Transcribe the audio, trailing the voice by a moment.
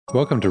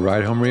Welcome to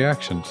Ride Home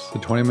Reactions, the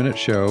 20-minute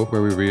show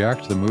where we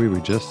react to the movie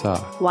we just saw.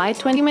 Why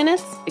 20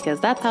 minutes? Because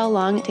that's how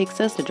long it takes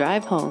us to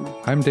drive home.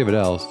 I'm David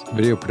Els,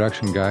 video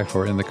production guy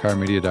for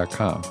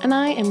InTheCarMedia.com. And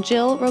I am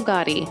Jill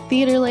Rogati,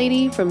 theater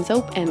lady from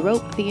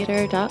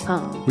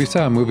SoapandRopeTheater.com. We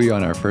saw a movie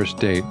on our first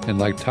date and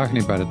liked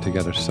talking about it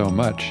together so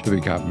much that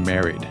we got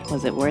married.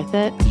 Was it worth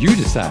it? You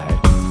decide.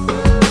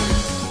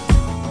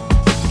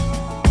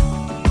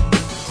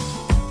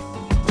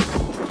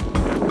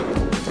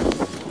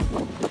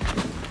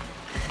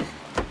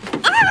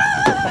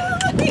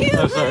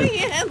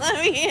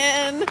 Let me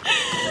in.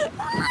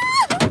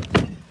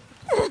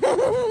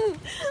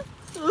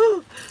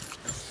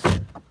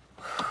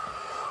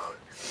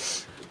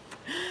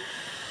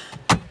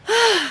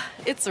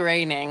 It's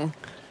raining.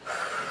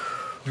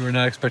 You were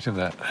not expecting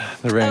that.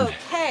 The rain.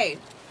 Okay.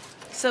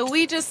 So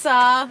we just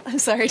saw... I'm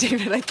sorry,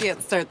 David, I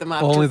can't start them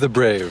off. Only the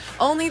brave.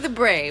 Only the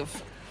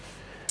brave.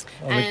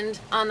 And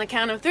on the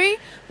count of 3,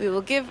 we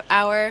will give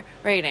our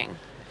rating.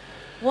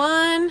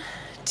 1,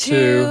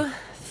 2,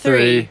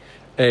 3.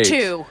 8.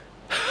 2.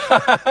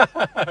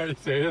 Are you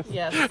serious?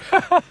 Yes.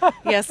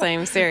 Yes, I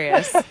am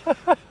serious.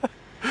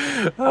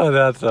 Oh,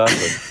 that's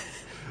awesome.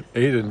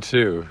 8 and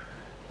 2.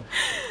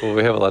 Well,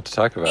 we have a lot to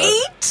talk about.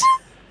 8?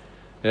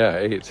 Yeah,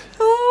 8.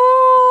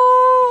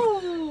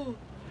 Ooh.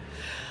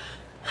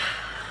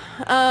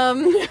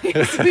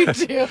 Yes, we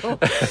do.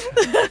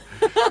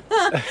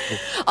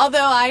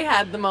 Although I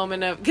had the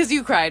moment of... Because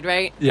you cried,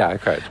 right? Yeah, I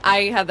cried.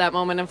 I had that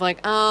moment of like,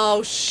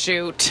 oh,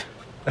 shoot.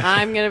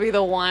 I'm going to be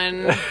the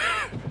one...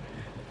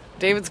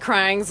 David's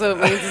crying, so it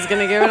means he's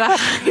going to give it a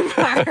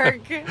high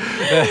mark.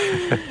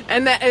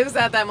 And it was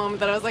at that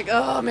moment that I was like,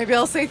 oh, maybe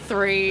I'll say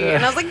 3.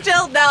 And I was like,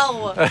 Jill,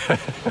 no.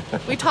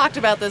 We talked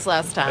about this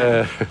last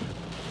time.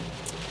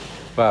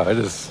 Wow, it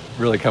is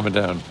really coming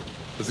down.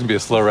 This is going to be a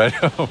slow ride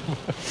home.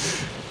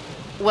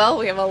 Well,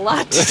 we have a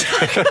lot to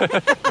talk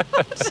about.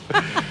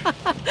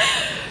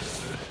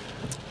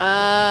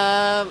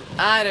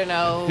 I don't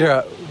know.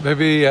 Yeah,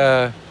 maybe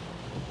I'll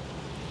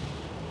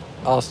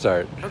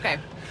start. Okay.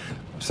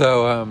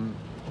 So,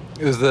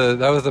 that was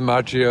the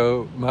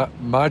macho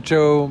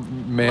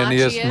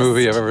maniest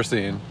movie I've ever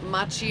seen.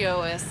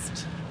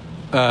 Machioist.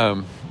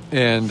 And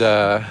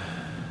that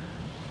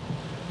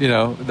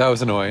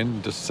was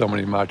annoying. Just so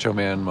many macho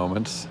man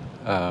moments.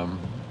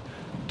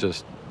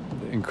 Just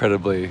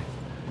incredibly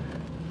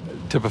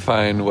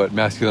typifying what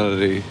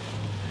masculinity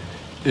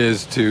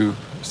is to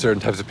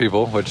certain types of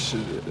people, which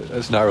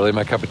is not really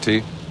my cup of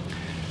tea.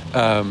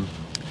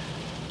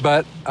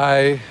 But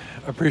I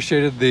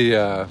appreciated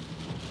the.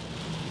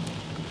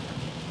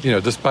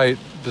 Despite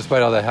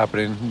all that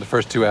happening in the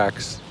first 2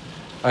 acts,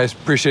 I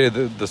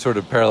appreciated the sort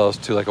of parallels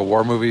to like a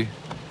war movie,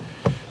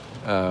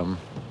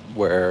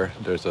 where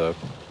there's a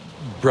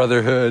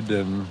brotherhood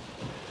and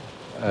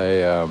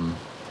a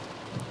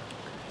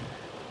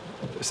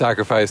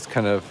sacrifice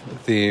kind of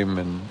theme,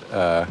 and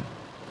a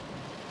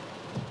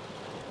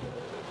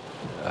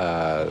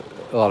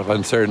lot of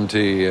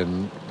uncertainty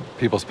and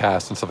people's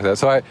past and stuff like that.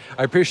 So I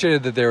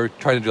appreciated that they were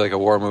trying to do like a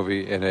war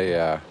movie in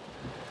a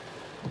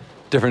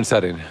different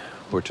setting,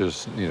 which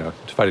is,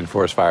 fighting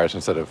forest fires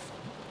instead of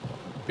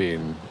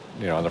being,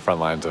 on the front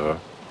lines of a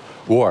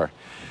war.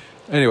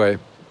 Anyway,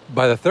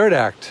 by the 3rd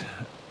act,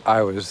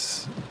 I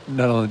was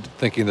not only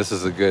thinking this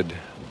is a good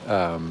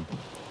kind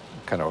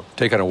of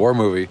take on a war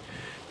movie,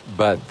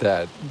 but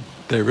that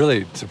they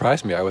really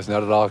surprised me. I was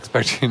not at all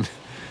expecting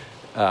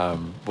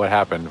what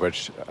happened,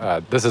 which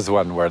this is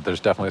one where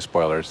there's definitely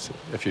spoilers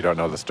if you don't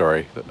know the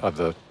story of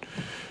the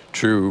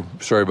true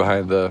story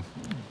behind the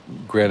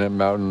Granite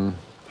Mountain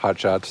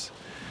hotshots.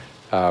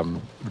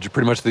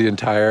 Pretty much the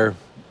entire,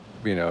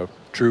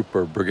 troop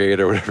or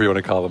brigade or whatever you want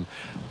to call them,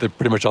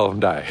 pretty much all of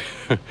them die.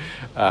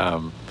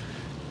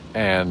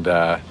 It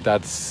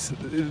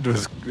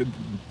was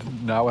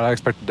not what I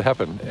expected to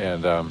happen.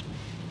 And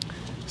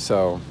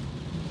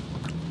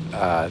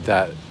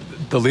that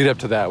the lead up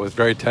to that was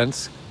very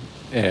tense,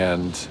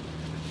 and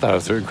thought it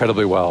was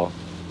incredibly well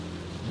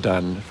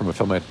done from a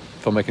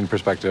filmmaking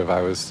perspective.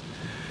 I was,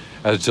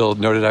 as Jill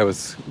noted, I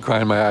was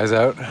crying my eyes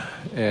out,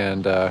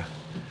 and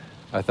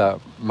I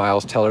thought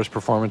Miles Teller's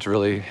performance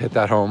really hit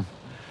that home.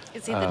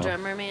 Is he the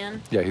drummer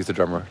man? Yeah, he's the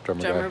drummer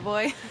Drummer guy.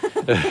 boy.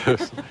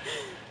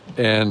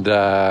 And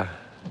so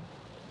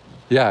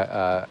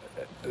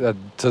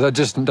that's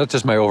just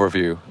my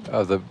overview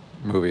of the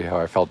movie, how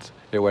I felt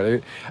it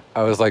went.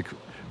 I was like,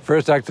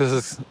 first act, this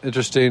is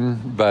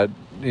interesting, but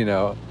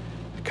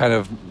kind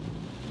of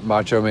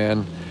macho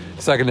man.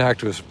 Second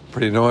act was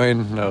pretty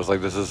annoying, and I was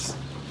like, this is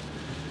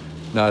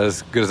not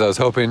as good as I was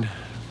hoping.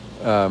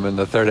 And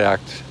the 3rd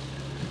act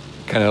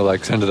kind of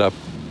like ended up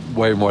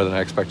way more than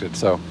I expected.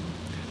 So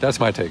that's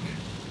my take.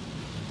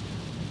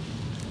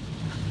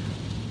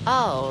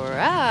 All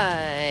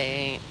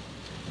right.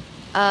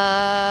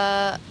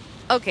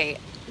 Okay.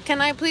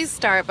 Can I please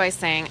start by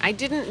saying I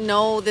didn't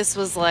know this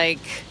was like...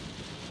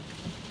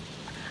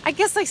 I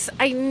guess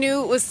I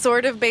knew it was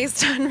sort of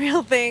based on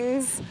real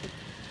things.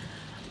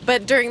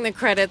 But during the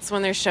credits,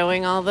 when they're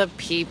showing all the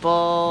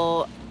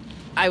people,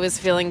 I was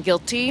feeling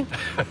guilty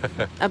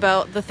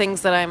about the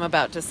things that I'm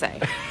about to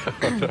say.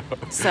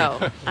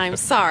 So I'm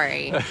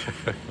sorry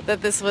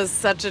that this was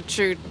such a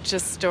true to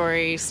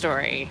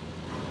story.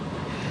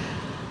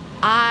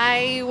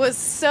 I was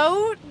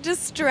so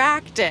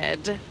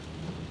distracted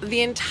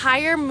the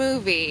entire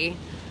movie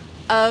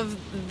of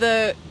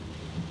the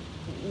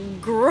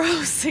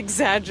gross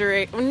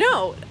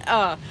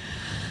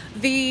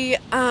the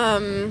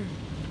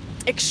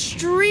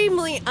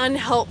extremely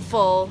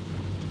unhelpful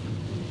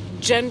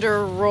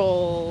gender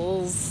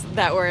roles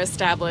that were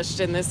established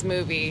in this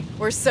movie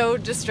were so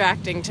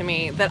distracting to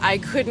me that I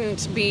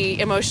couldn't be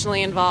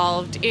emotionally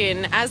involved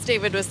in, as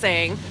David was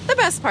saying, the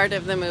best part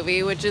of the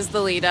movie, which is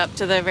the lead up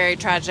to the very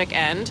tragic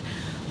end.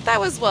 That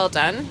was well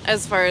done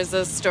as far as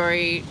the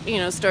story,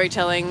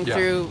 storytelling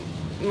through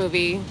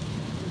movie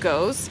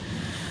goes,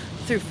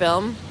 through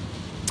film.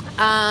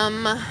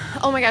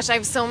 Oh my gosh, I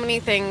have so many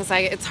things.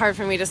 It's hard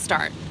for me to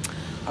start.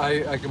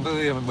 I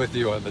completely am with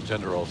you on the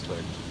gender roles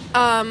thing.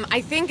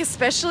 I think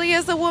especially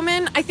as a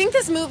woman, I think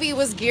this movie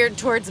was geared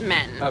towards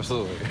men.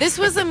 Absolutely. This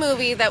was a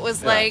movie that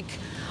was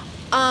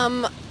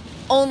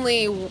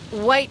only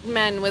white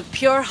men with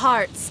pure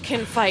hearts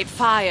can fight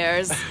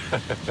fires,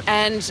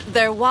 and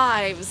their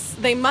wives,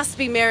 they must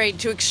be married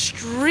to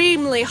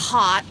extremely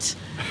hot,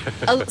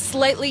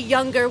 slightly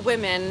younger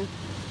women,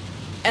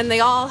 and they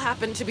all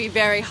happen to be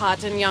very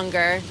hot and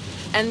younger,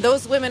 and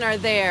those women are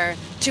there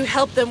to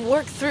help them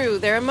work through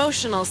their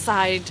emotional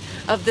side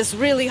of this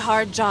really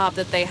hard job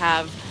that they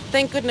have.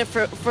 Thank goodness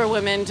for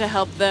women to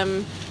help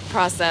them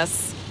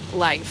process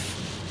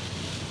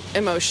life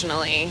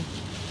emotionally.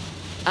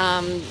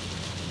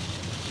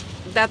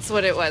 That's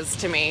what it was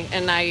to me,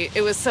 and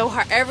it was so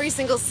hard. Every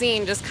single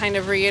scene just kind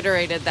of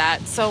reiterated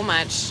that so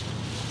much,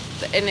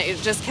 and it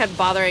just kept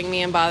bothering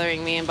me,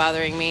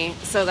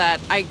 so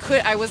that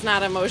I was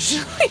not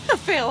emotionally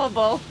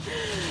available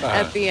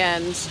at the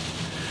end.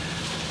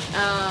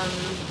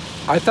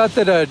 I thought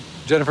that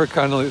Jennifer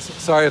Connelly.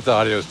 Sorry if the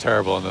audio is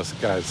terrible on this,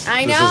 guys.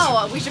 I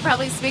know. We should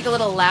probably speak a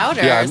little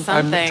louder or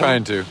something. I'm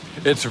trying to.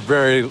 It's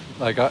very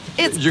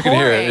it's you pouring.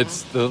 Can hear it.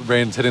 It's the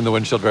rain's hitting the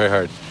windshield very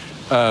hard.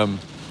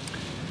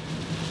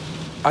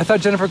 I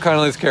thought Jennifer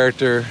Connelly's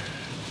character,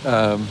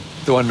 the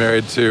one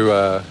married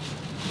to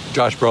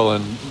Josh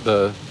Brolin,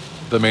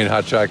 the main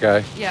hotshot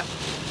guy. Yep.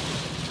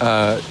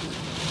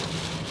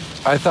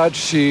 I thought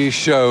she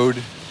showed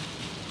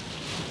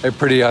a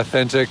pretty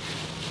authentic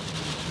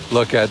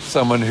look at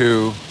someone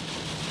who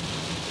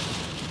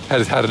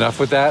has had enough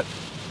with that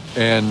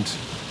and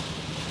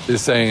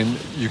is saying,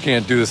 you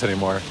can't do this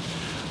anymore.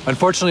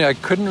 Unfortunately, I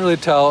couldn't really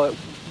tell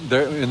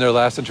in their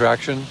last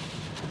interaction,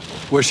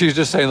 where she's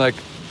just saying, like,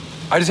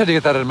 I just had to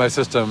get that out of my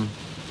system,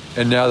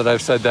 and now that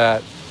I've said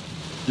that,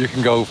 you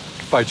can go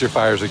fight your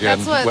fires again,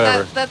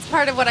 whatever. That's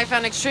part of what I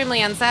found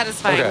extremely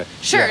unsatisfying. Okay,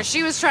 sure,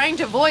 she was trying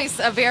to voice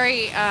a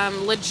very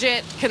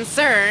legit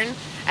concern,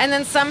 and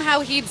then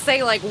somehow he'd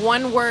say like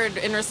one word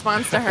in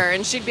response to her,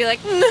 and she'd be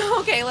like, "No,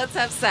 okay, let's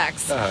have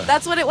sex."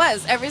 That's what it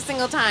was every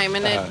single time,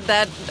 and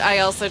that I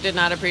also did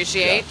not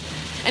appreciate. Yeah.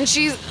 And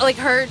she's like,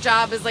 her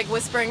job is like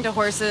whispering to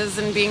horses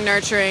and being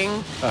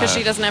nurturing because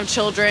she doesn't have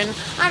children.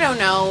 I don't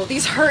know.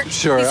 These hurt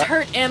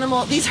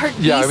animals, these hurt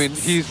beasts. Yeah, I mean,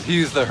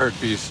 he's the hurt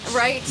beast.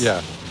 Right.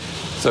 Yeah.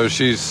 So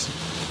she's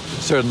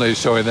certainly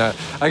showing that.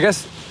 I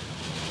guess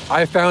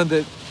I found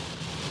that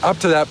up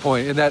to that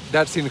point, and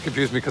that seemed to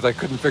confuse me because I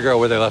couldn't figure out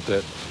where they left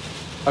it.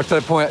 Up to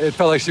that point, it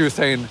felt like she was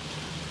saying,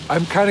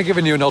 I'm kind of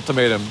giving you an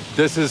ultimatum.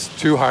 This is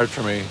too hard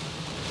for me.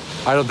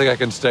 I don't think I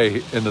can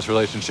stay in this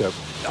relationship.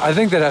 I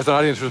think that as an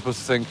audience, we're supposed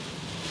to think,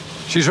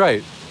 she's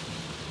right.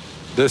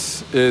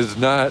 This is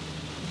not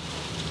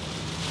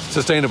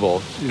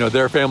sustainable. You know,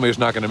 their family is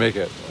not going to make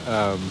it.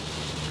 I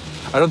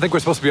don't think we're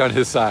supposed to be on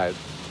his side,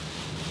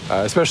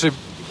 especially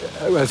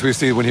as we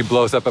see when he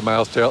blows up at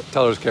Miles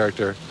Teller's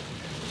character.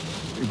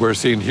 We're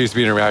seeing he's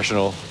being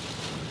irrational.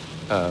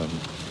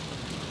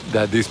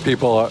 That these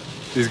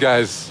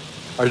guys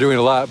are doing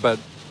a lot, but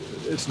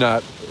it's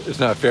not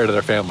fair to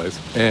their families.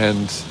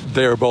 And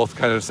they were both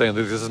kind of saying,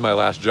 this is my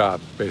last job,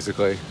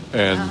 basically.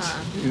 And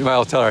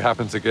Miles Teller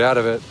happens to get out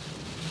of it,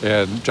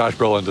 and Josh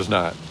Brolin does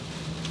not.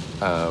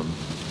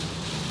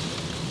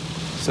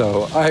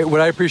 So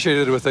what I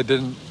appreciated was they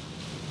didn't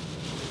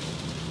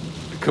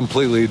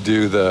completely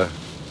do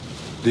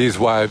these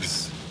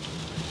wives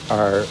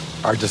are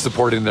just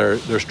supporting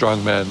their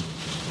strong men.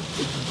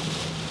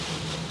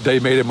 They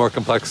made it more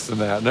complex than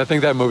that. And I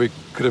think that movie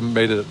could have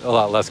made it a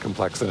lot less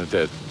complex than it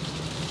did.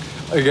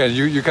 Again,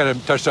 you kind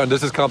of touched on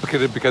this is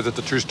complicated because it's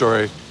a true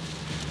story.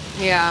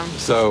 Yeah.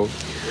 So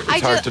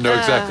it's hard to know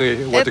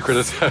exactly what to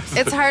criticize.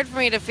 It's hard for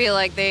me to feel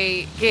like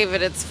they gave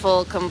it its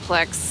full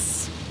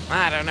complex,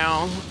 I don't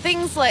know.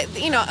 Things like,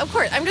 of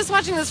course, I'm just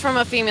watching this from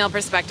a female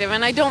perspective,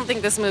 and I don't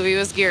think this movie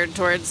was geared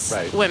towards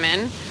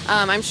women.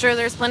 I'm sure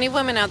there's plenty of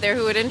women out there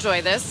who would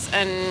enjoy this,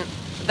 and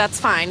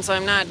that's fine. So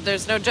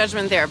there's no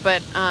judgment there,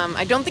 but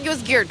I don't think it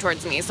was geared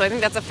towards me. So I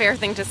think that's a fair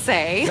thing to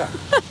say. Yeah.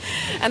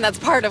 And that's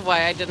part of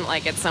why I didn't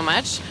like it so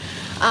much.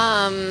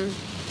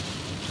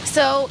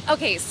 So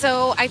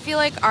I feel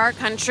like our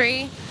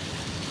country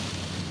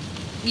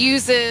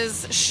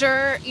uses,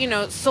 sure,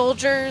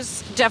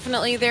 soldiers,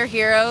 definitely they're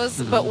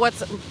heroes, but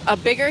what's a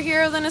bigger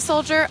hero than a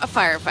soldier? A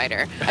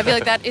firefighter. I feel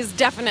like that is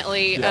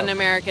definitely an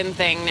American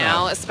thing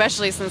now,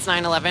 especially since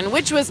 9/11,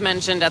 which was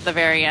mentioned at the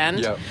very end.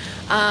 Yep.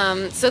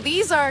 So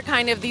these are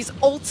kind of these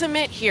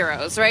ultimate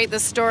heroes, right? The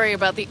story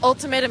about the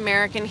ultimate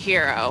American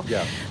hero.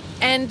 Yeah.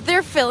 And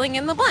they're filling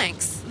in the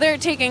blanks. They're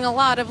taking a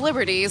lot of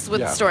liberties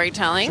with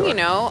storytelling,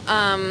 Sure.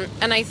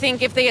 And I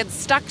think if they had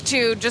stuck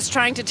to just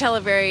trying to tell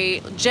a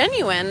very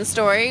genuine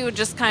story, with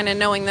just kind of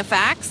knowing the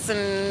facts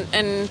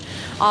and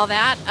all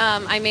that,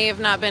 I may have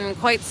not been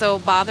quite so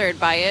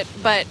bothered by it.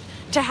 But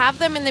to have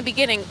them in the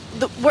beginning,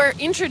 we're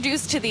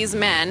introduced to these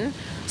men,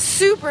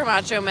 super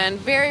macho men,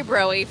 very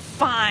bro-y,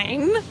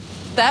 fine.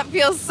 That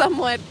feels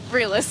somewhat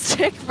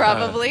realistic,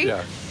 probably.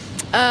 Yeah.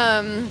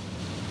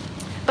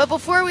 But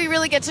before we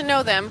really get to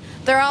know them,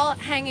 they're all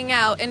hanging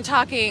out and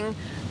talking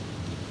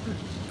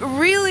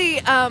really,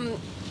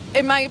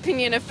 in my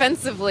opinion,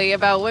 offensively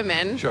about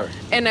women. Sure.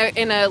 In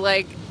a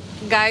like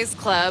guys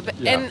club.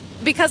 Yeah. And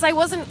because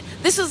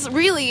this was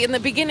really in the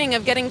beginning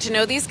of getting to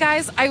know these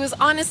guys, I was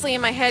honestly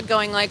in my head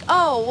going like,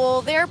 oh,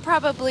 well, they're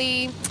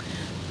probably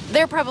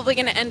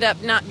going to end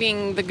up not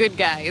being the good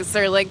guys,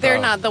 or like they're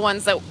not the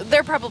ones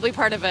they're probably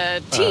part of a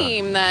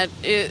team that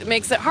it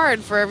makes it hard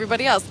for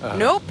everybody else.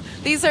 Nope.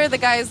 These are the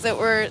guys that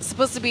we're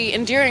supposed to be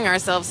endearing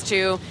ourselves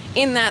to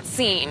in that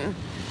scene.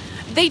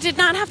 They did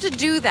not have to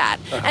do that.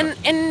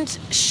 And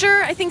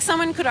sure, I think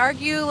someone could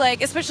argue,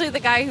 like, especially the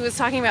guy who was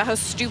talking about how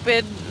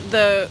stupid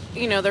the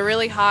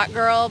really hot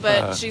girl,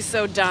 but she's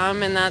so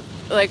dumb, and that,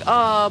 like,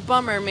 oh,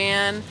 bummer,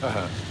 man.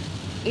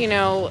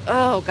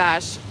 Oh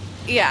gosh.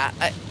 Yeah.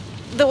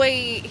 The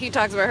way he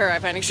talks about her, I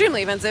find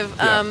extremely offensive.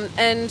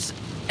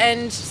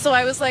 And so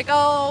I was like,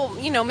 oh,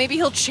 maybe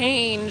he'll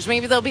change.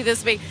 Maybe there'll be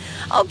this big.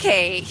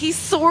 Okay, he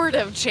sort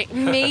of changed.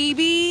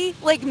 Maybe,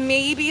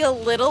 maybe a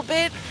little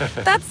bit.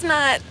 That's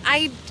not.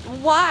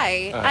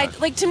 Why?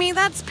 To me,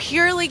 that's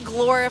purely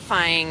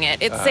glorifying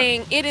it. It's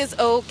saying it is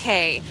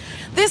okay.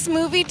 This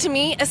movie, to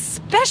me,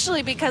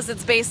 especially because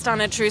it's based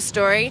on a true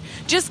story,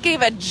 just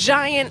gave a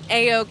giant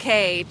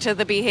A-OK to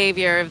the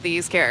behavior of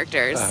these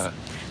characters.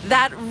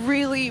 That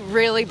really,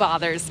 really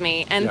bothers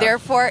me, and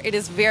therefore it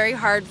is very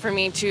hard for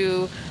me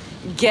to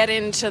get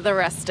into the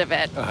rest of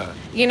it.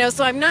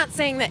 So I'm not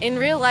saying that in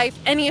real life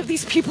any of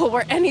these people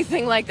were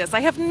anything like this. I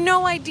have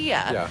no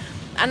idea.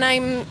 And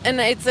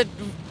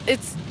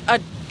it's a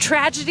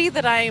tragedy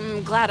that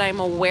I'm glad I'm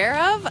aware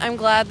of. I'm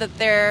glad that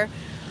there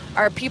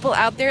are people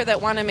out there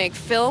that want to make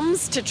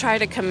films to try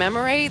to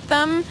commemorate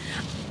them.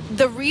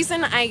 The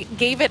reason I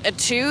gave it a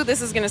 2,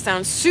 this is going to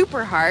sound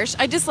super harsh.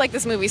 I dislike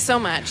this movie so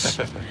much.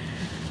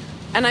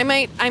 And I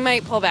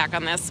might pull back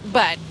on this,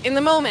 but in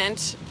the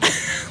moment,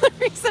 the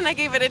reason I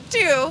gave it a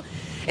 2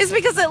 is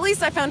because at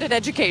least I found it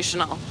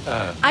educational.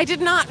 I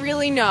did not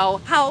really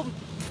know how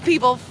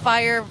people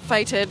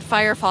firefight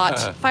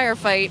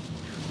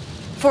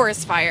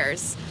forest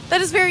fires. That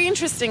is very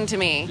interesting to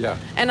me. Yeah.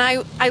 And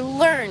I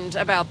learned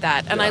about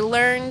that, and I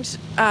learned,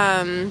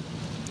 and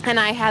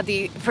I had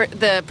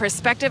the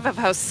perspective of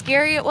how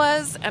scary it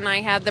was, and I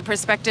had the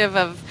perspective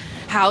of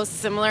how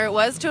similar it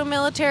was to a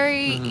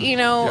military,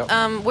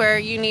 where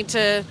you need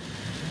to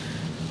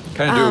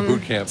kind of do a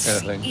boot camp kind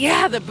of thing.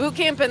 Yeah, the boot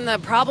camp and the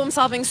problem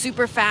solving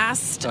super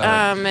fast,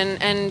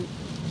 and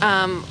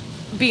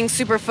being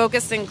super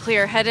focused and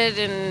clear headed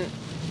in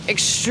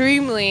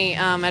extremely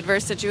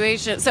adverse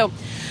situations. So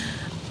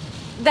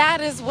that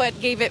is what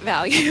gave it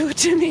value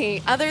to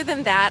me. Other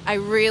than that, I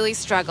really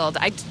struggled.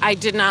 I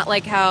did not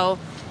like how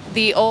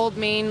the old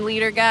main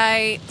leader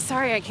guy,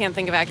 sorry, I can't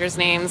think of actors'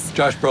 names.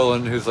 Josh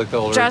Brolin, who's like the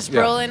older. Josh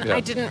Brolin, I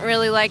didn't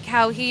really like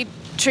how he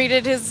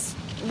treated his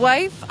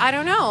wife. I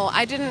don't know.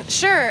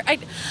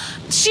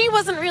 She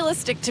wasn't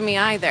realistic to me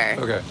either.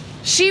 Okay.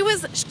 She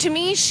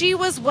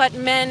was what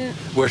men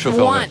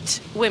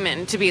want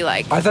women to be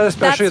like. I thought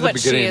especially That's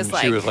at the beginning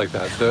she was like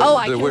that.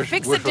 I can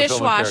fix a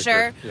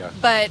dishwasher,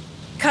 but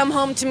come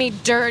home to me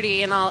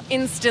dirty and I'll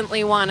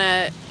instantly want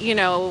to,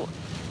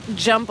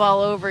 jump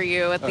all over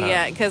you at the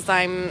end because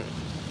I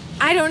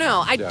don't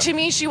know. To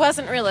me, she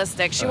wasn't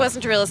realistic. She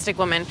wasn't a realistic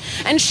woman.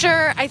 And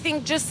sure, I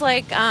think just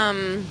like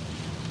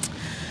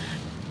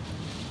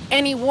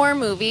any war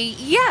movie,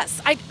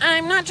 yes,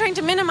 I'm not trying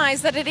to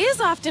minimize that it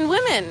is often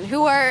women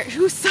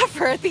who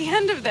suffer at the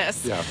end of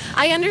this. Yeah.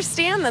 I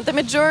understand that the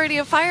majority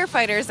of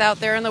firefighters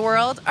out there in the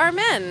world are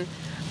men.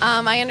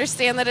 I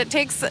understand that it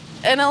takes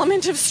an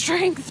element of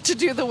strength to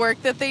do the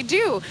work that they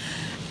do.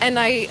 And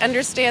I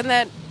understand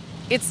that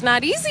it's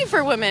not easy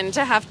for women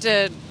to have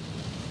to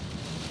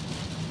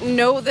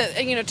know that,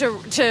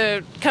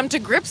 to come to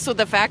grips with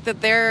the fact that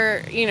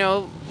their,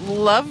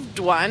 loved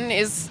one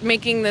is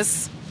making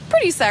this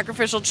pretty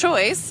sacrificial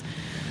choice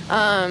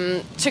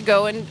to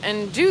go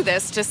and do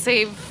this to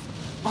save,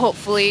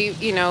 hopefully,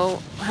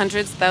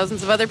 hundreds,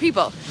 thousands of other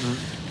people. Mm-hmm.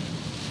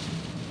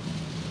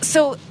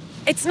 So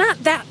it's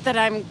not that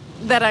I'm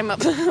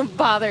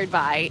bothered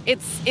by.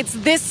 It's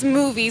this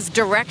movie's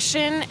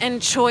direction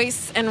and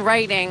choice and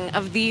writing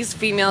of these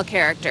female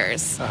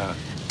characters.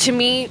 To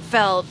me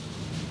felt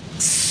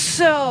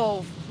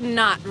so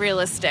not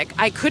realistic.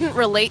 I couldn't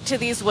relate to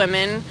these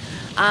women.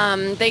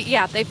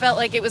 They felt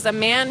like it was a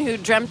man who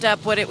dreamt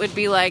up what it would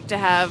be like to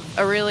have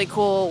a really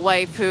cool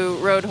wife who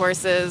rode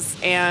horses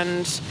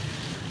and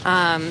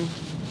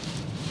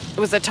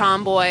was a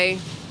tomboy,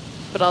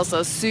 but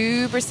also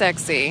super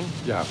sexy.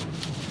 Yeah.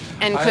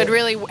 And could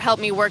really help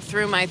me work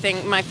through my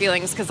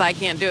feelings because I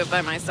can't do it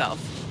by myself.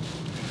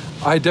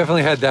 I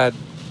definitely had that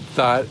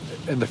thought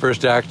in the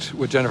first act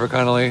with Jennifer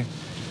Connelly.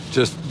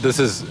 Just this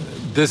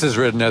is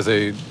written as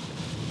a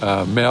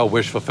male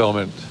wish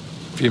fulfillment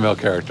female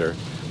character,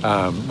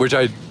 which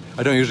I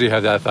don't usually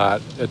have that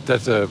thought.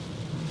 That's a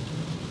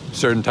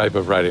certain type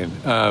of writing.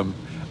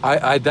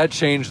 That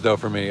changed though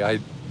for me.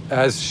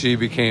 As she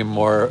became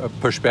more a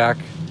pushback,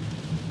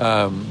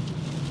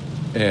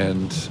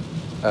 and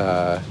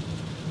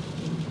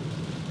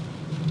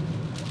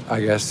I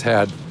guess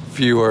had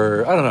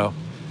fewer. I don't know.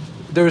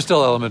 There were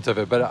still elements of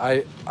it, but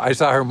I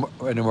saw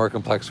her in a more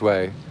complex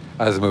way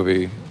as the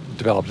movie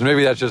developed. And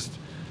maybe that's just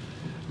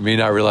me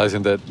not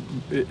realizing that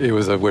it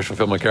was a wish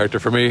fulfillment character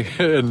for me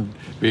and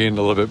being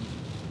a little bit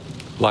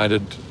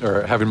blinded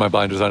or having my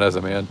blinders on as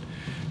a man.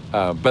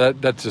 But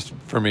that's just,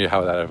 for me,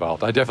 how that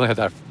evolved. I definitely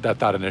had that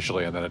thought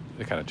initially, and then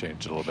it kind of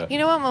changed a little bit. You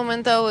know what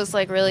moment, though, was,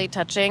 like, really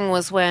touching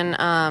was when,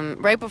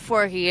 right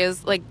before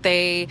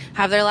they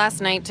have their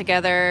last night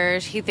together,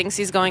 he thinks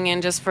he's going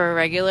in just for a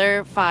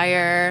regular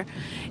fire,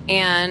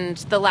 and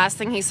the last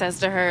thing he says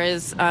to her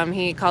is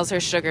he calls her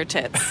sugar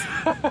tits.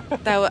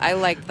 I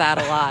liked that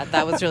a lot.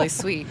 That was really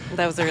sweet.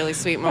 That was a really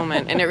sweet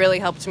moment, and it really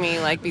helped me,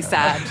 like, be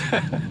sad.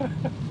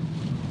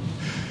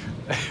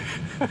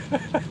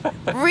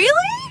 Really?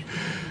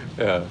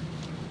 Yeah.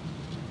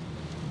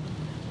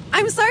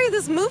 I'm sorry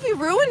this movie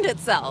ruined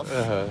itself.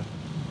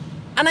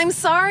 And I'm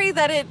sorry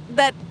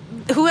that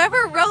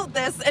whoever wrote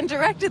this and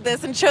directed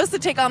this and chose to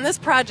take on this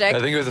project.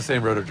 I think it was the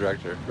same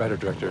writer-director.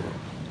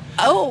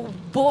 Oh,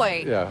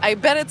 boy. Yeah. I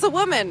bet it's a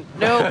woman.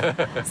 No.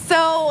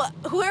 So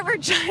whoever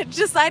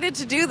decided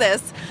to do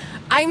this,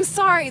 I'm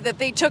sorry that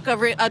they took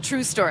a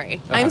true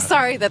story. I'm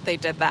sorry that they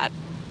did that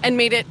and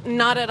made it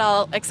not at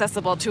all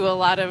accessible to a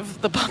lot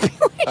of the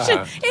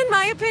population, in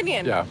my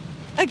opinion. Yeah.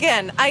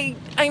 Again,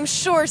 I'm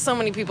sure so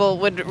many people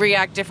would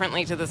react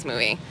differently to this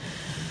movie.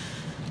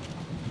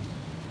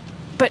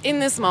 But in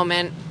this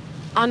moment,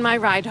 on my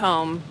ride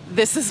home,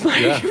 this is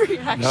my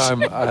reaction.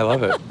 No, I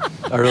love it.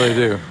 I really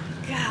do.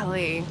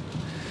 Golly.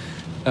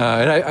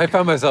 And I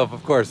found myself,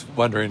 of course,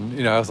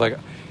 wondering, I was like,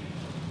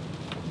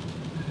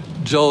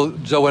 Jill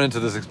went into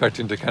this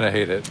expecting to kind of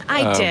hate it.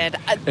 I did.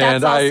 That's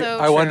and also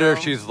I wonder true. if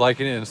she's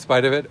liking it in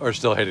spite of it or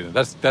still hating it.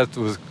 That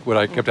was what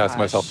I kept asking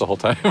myself the whole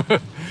time.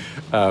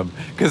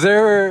 Because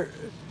there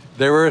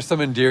were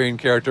some endearing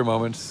character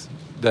moments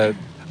that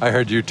I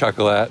heard you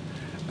chuckle at.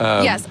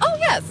 Yes. Oh,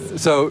 yes.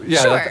 So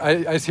yeah,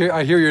 Sure.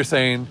 I hear you're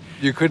saying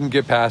you couldn't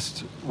get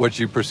past what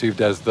you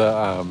perceived as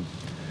the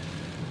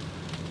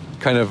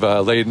kind of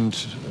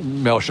latent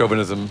male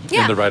chauvinism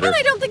in the writer. And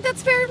I don't think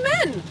that's fair to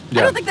men. Yeah.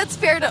 I don't think that's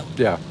fair to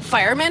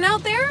firemen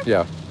out there.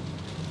 Yeah.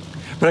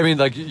 But I mean,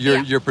 like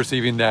you're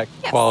perceiving that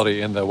quality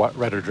in the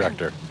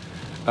writer-director,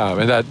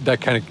 and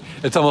that kind of,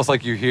 it's almost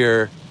like you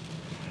hear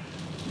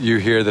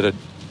that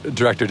a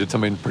director did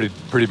something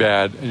pretty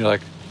bad, and you're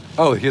like,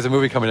 oh, he has a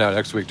movie coming out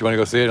next week. Do you want to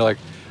go see it? And you're like,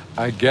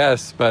 I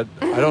guess, but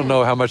I don't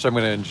know how much I'm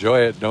going to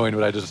enjoy it, knowing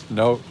what I just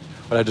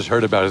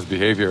heard about his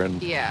behavior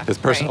and his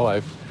personal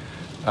life.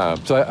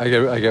 So I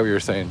get what you're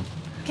saying.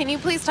 Can you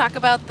please talk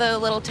about the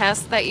little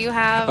test that you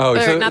have? Oh, or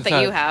so not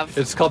that you have.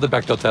 It's called the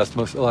Bechdel test. A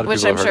lot of which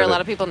people I'm have sure heard a of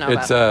lot of people know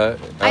it's, about.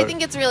 I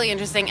think it's really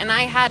interesting, and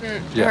I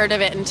hadn't heard of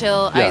it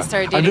until I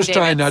started dating I'm just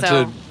trying David, not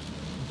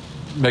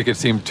to make it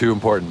seem too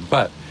important,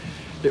 but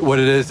what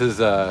it is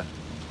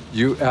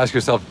you ask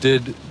yourself,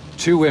 did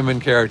two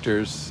women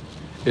characters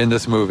in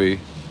this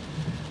movie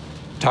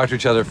talk to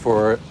each other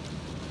for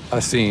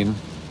a scene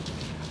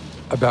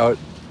about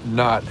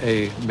not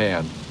a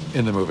man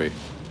in the movie?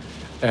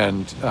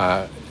 And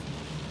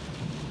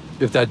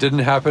if that didn't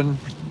happen,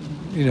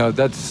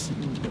 that's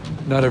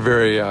not a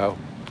very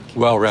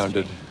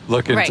well-rounded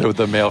look into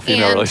the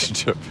male-female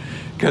relationship.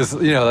 Because,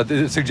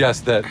 it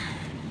suggests that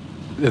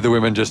the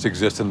women just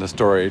exist in the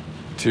story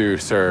to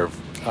serve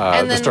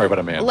the story about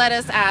a man. Let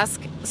us ask,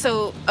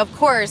 so of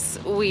course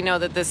we know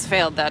that this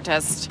failed that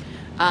test,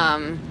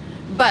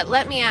 but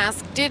let me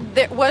ask,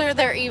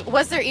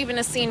 was there even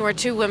a scene where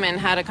two women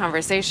had a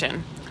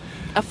conversation?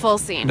 A full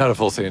scene? Not a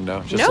full scene,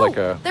 no. Just like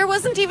a there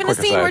wasn't even a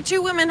scene where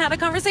two women had a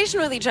conversation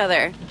with each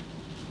other.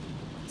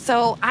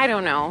 So, I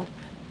don't know.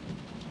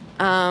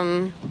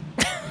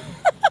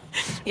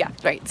 Yeah,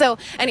 right. So,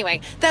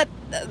 anyway,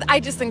 I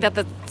just think that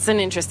that's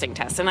an interesting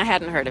test, and I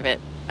hadn't heard of it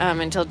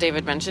until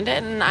David mentioned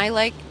it, and I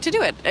like to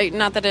do it.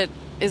 Not that it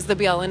is the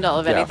be-all, end-all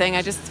of anything.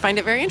 I just find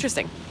it very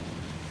interesting.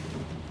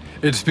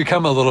 It's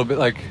become a little bit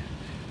like,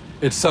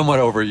 it's somewhat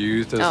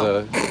overused as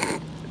a...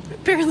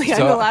 Apparently, I'm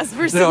the last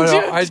person No,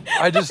 to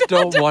I just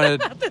don't want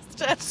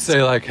to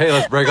say like, hey,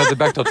 let's break out the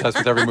Bechdel test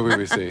with every movie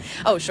we see.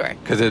 Oh, sure.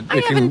 Because I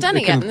haven't done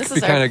it yet, and this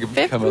is our fifth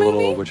become movie? a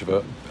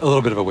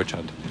little bit of a witch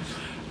hunt.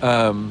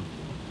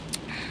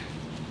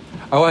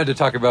 I wanted to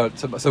talk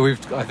about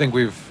I think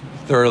we've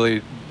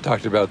thoroughly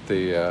talked about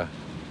the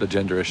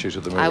gender issues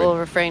of the movie. I will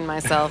refrain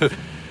myself.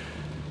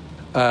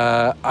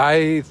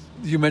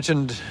 You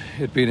mentioned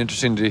it being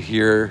interesting to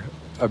hear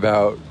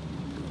about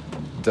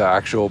the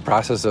actual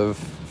process of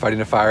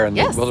fighting a fire in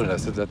the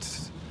wilderness.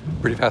 That's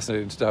pretty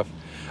fascinating stuff.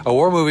 A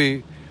war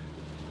movie,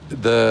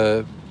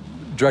 the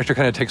director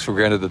kind of takes for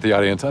granted that the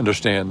audience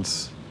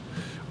understands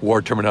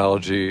war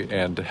terminology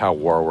and how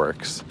war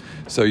works.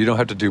 So you don't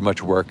have to do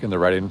much work in the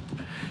writing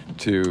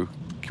to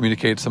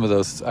communicate some of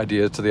those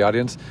ideas to the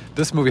audience.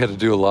 This movie had to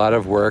do a lot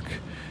of work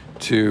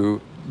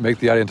to make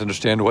the audience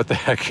understand what the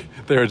heck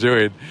they were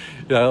doing.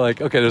 You know,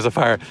 like, okay, there's a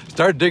fire.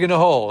 Start digging a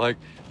hole. Like,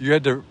 you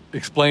had to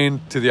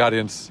explain to the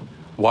audience,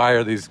 why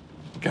are these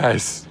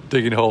guys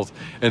digging holes?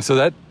 And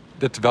so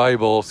that's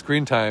valuable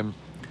screen time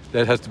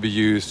that has to be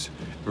used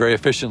very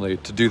efficiently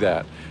to do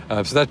that.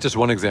 So that's just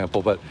one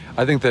example. But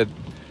I think that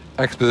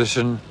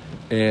exposition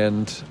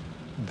and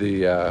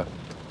the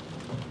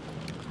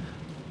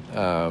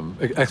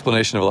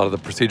explanation of a lot of the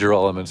procedural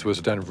elements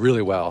was done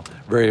really well,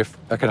 very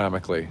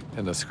economically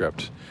in the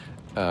script.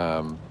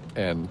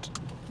 And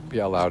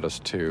allowed us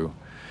to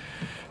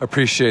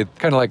appreciate,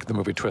 kind of like the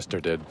movie Twister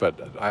did, but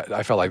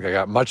I felt like I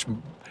got much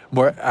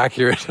more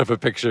accurate of a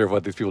picture of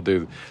what these people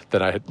do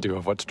than I do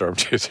of what storm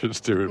chasers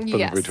do from the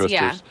movie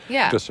Twister.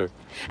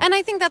 And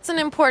I think that's an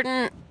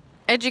important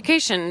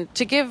education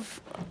to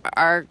give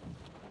our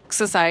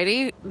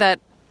society that,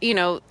 you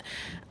know,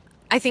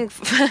 I think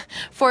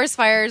forest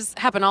fires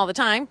happen all the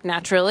time,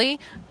 naturally.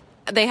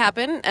 They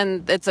happen,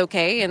 and it's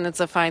okay, and it's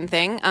a fine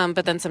thing.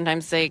 But then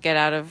sometimes they get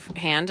out of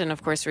hand, and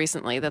of course,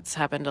 recently that's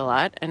happened a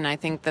lot. And I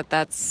think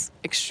that's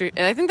extreme.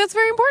 I think that's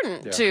very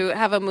important to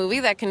have a movie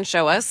that can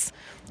show us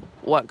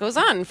what goes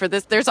on for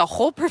this. There's a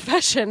whole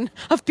profession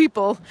of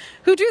people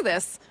who do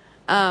this.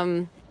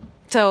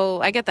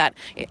 So I get that.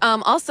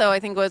 Also,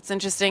 I think what's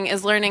interesting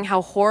is learning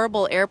how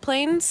horrible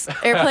airplane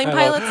pilots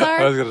are.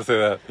 I was going to say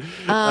that.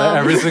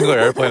 Every single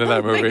airplane in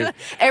that movie,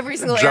 every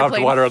single dropped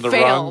airplane water on the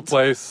wrong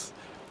place.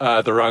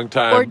 At the wrong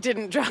time. Or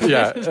didn't drop it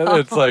at all.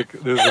 It's like,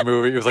 there's a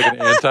movie, it was like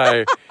an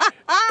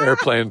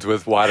anti-airplanes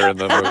with water in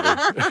the movie.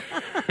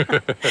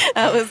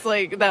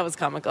 That was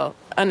comical,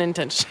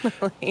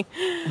 unintentionally.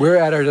 We're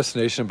at our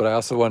destination, but I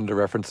also wanted to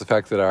reference the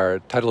fact that our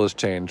title has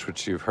changed,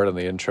 which you've heard on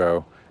the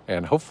intro,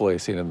 and hopefully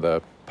seen in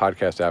the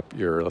podcast app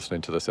you're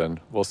listening to this in.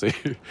 We'll see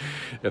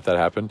if that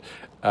happened.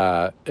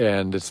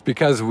 And it's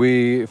because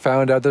we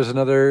found out there's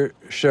another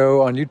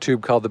show on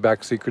YouTube called The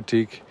Backseat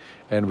Critique,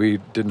 and we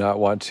did not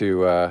want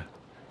to...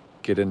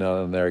 get in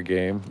on their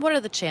game. What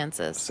are the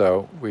chances?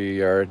 So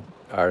we are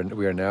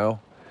now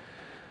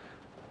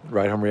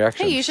Ride Home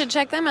Reactions. Hey, you should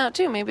check them out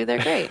too. Maybe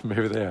they're great.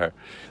 Maybe they are.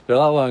 They're a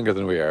lot longer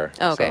than we are.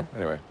 Oh, okay. So,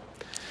 anyway.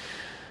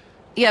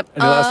 Yep.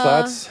 Any last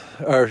thoughts?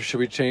 Or should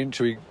we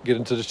get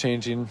into the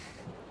changing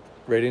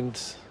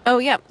ratings? Oh,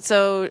 yeah.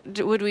 So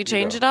would we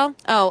change it all?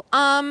 Oh,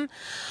 I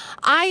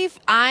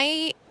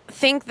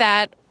think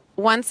that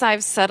once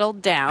I've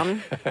settled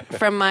down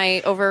from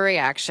my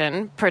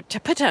overreaction,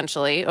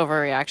 potentially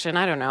overreaction,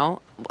 I don't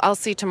know. I'll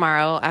see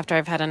tomorrow after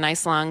I've had a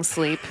nice long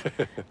sleep.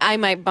 I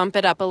might bump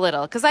it up a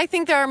little because I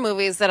think there are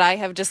movies that I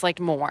have disliked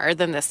more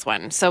than this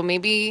one. So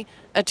maybe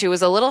a 2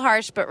 is a little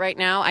harsh, but right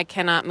now I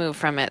cannot move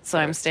from it. So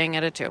I'm staying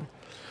at a 2.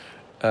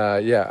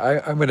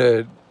 I'm going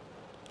to...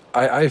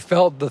 I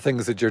felt the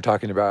things that you're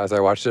talking about as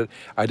I watched it.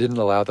 I didn't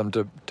allow them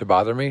to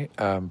bother me,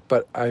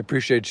 but I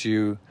appreciate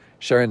you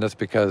sharing this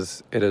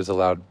because it has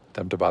allowed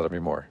them to bother me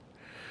more.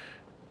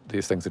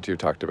 These things that you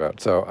talked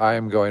about. So I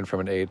am going from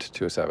an 8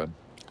 to a 7.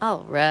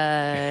 All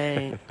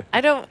right.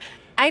 I don't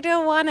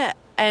want to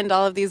end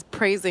all of these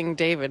praising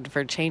David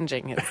for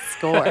changing his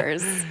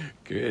scores.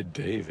 Good,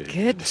 David.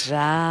 Good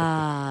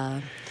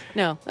job.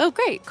 No. Oh,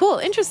 great. Cool.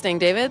 Interesting,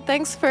 David.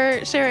 Thanks for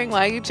sharing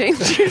why you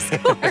changed your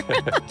score.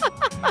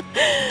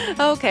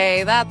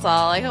 Okay, that's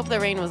all. I hope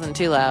the rain wasn't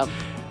too loud.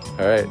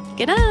 All right.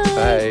 Good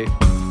night.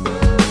 Bye.